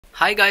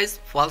Hi guys,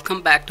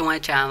 welcome back to my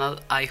channel.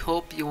 I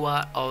hope you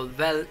are all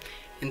well.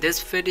 In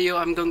this video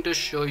I'm going to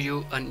show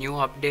you a new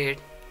update.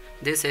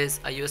 This is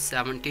iOS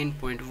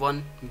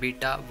 17.1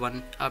 beta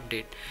 1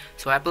 update.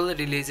 So Apple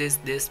releases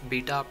this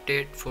beta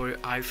update for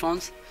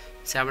iPhones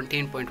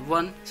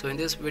 17.1. So in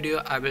this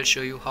video I will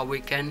show you how we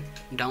can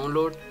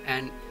download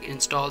and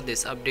install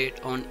this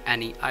update on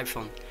any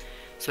iPhone.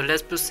 So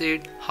let's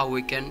proceed how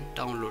we can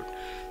download.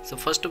 So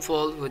first of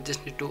all, we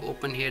just need to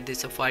open here the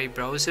Safari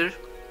browser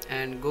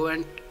and go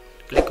and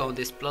click on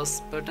this plus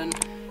button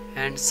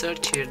and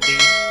search here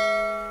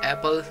the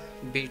Apple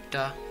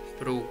beta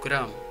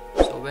program.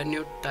 So when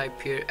you type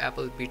here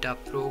Apple beta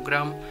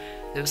program,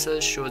 this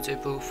will shows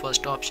you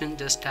first option.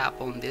 Just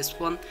tap on this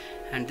one,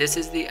 and this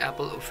is the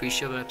Apple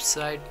official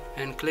website,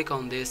 and click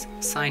on this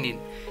sign in.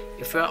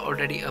 If you are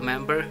already a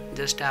member,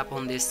 just tap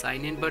on this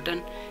sign in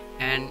button,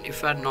 and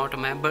if you are not a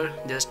member,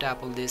 just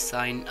tap on this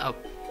sign up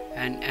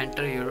and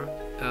enter your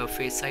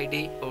Face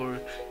ID or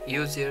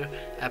use your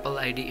Apple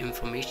ID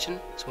information.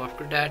 So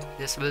after that,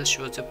 this will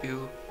shows up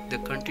you the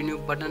continue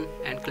button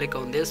and click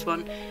on this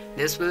one.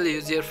 This will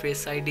use your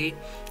Face ID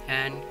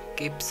and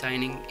keep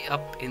signing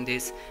up in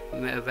this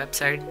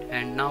website.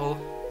 And now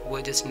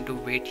we just need to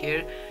wait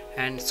here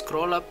and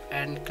scroll up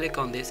and click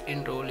on this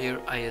enroll your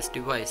iOS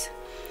device.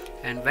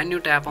 And when you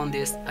tap on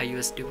this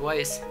iOS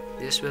device,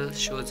 this will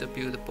shows up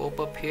you the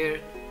pop-up here,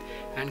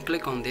 and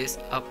click on this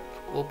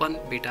open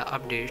beta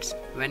updates.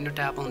 When you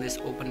tap on this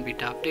open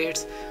beta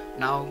updates,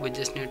 now we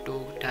just need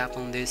to tap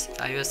on this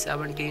iOS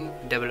 17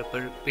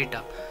 developer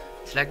beta.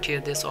 Select here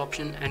this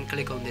option and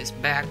click on this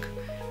back,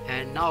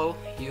 and now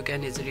you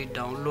can easily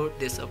download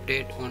this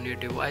update on your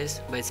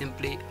device by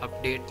simply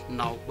update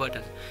now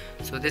button.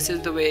 So this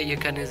is the way you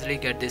can easily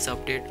get this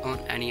update on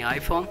any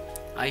iPhone.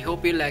 I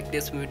hope you like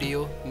this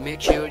video.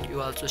 Make sure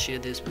you also share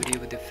this video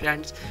with your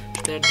friends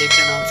so that they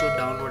can also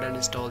download and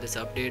install this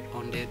update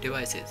on their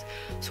devices.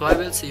 So I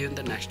will see you in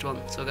the next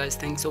one. So guys,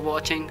 thanks for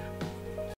watching.